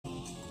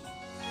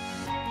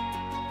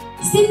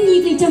Xin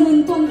nhiệt liệt chào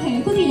mừng toàn thể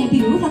quý vị đại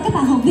biểu và các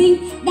bạn học viên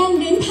đang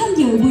đến tham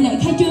dự buổi lễ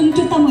khai trương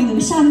Trung tâm Ngoại ngữ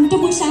Sam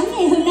trong buổi sáng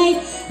ngày hôm nay.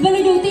 Và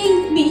lời đầu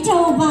tiên, Mỹ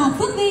Châu và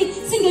Phước Vi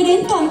xin gửi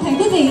đến toàn thể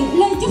quý vị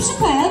lời chúc sức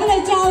khỏe và lời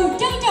chào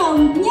trân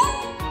trọng nhất.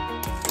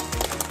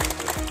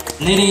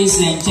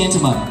 Ladies and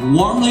gentlemen,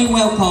 warmly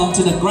welcome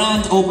to the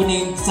grand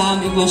opening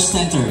Sam English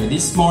Center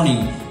this morning.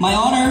 My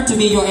honor to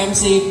be your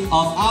MC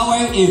of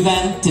our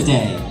event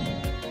today.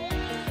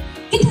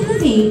 Kính thưa quý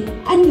vị,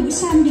 Anh ngữ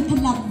Sam được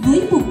thành lập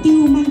với mục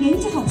tiêu mang đến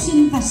cho học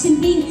sinh và sinh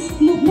viên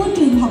một môi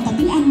trường học tập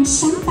tiếng Anh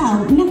sáng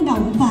tạo, năng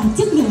động và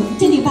chất lượng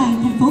trên địa bàn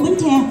thành phố Bến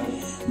Tre.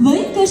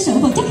 Với cơ sở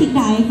vật chất hiện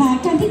đại và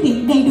trang thiết bị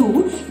đầy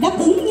đủ đáp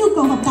ứng nhu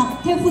cầu học tập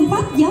theo phương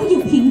pháp giáo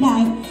dục hiện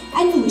đại,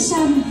 Anh ngữ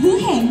Sam hứa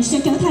hẹn sẽ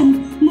trở thành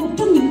một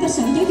trong những cơ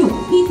sở giáo dục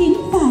uy tín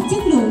và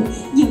chất lượng,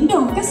 dẫn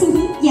đầu các xu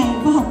hướng dạy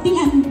và học tiếng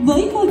Anh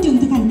với môi trường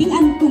thực hành tiếng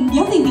Anh cùng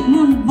giáo viên Việt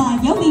Nam và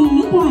giáo viên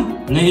nước ngoài.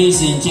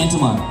 Ladies and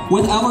gentlemen,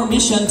 with our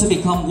mission to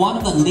become one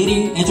of the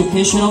leading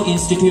educational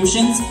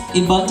institutions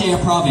in Bến Tre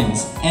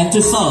province and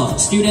to serve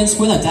students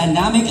with a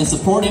dynamic and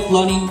supportive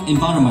learning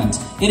environment,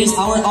 it is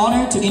our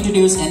honor to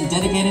introduce and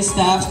dedicated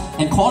staff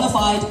and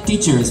qualified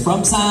teachers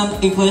from Sam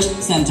English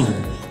Center.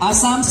 At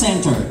Sam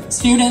Center,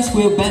 students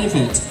will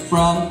benefit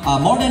from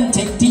modern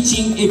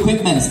teaching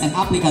equipment and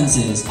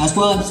appliances, as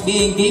well as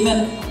being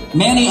given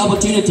many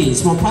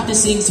opportunities for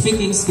practicing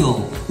speaking skill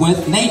with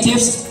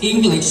native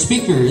English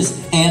speakers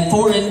and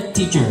foreign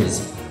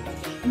teachers.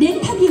 Đến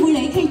tham dự buổi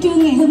lễ khai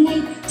trương ngày hôm nay,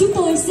 chúng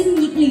tôi xin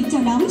nhiệt liệt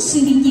chào đón sự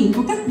hiện diện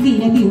của các vị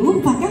đại biểu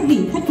và các vị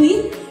khách quý.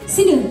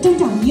 Xin được trân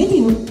trọng giới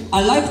thiệu.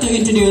 I'd like to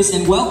introduce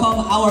and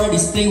welcome our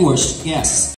distinguished guests.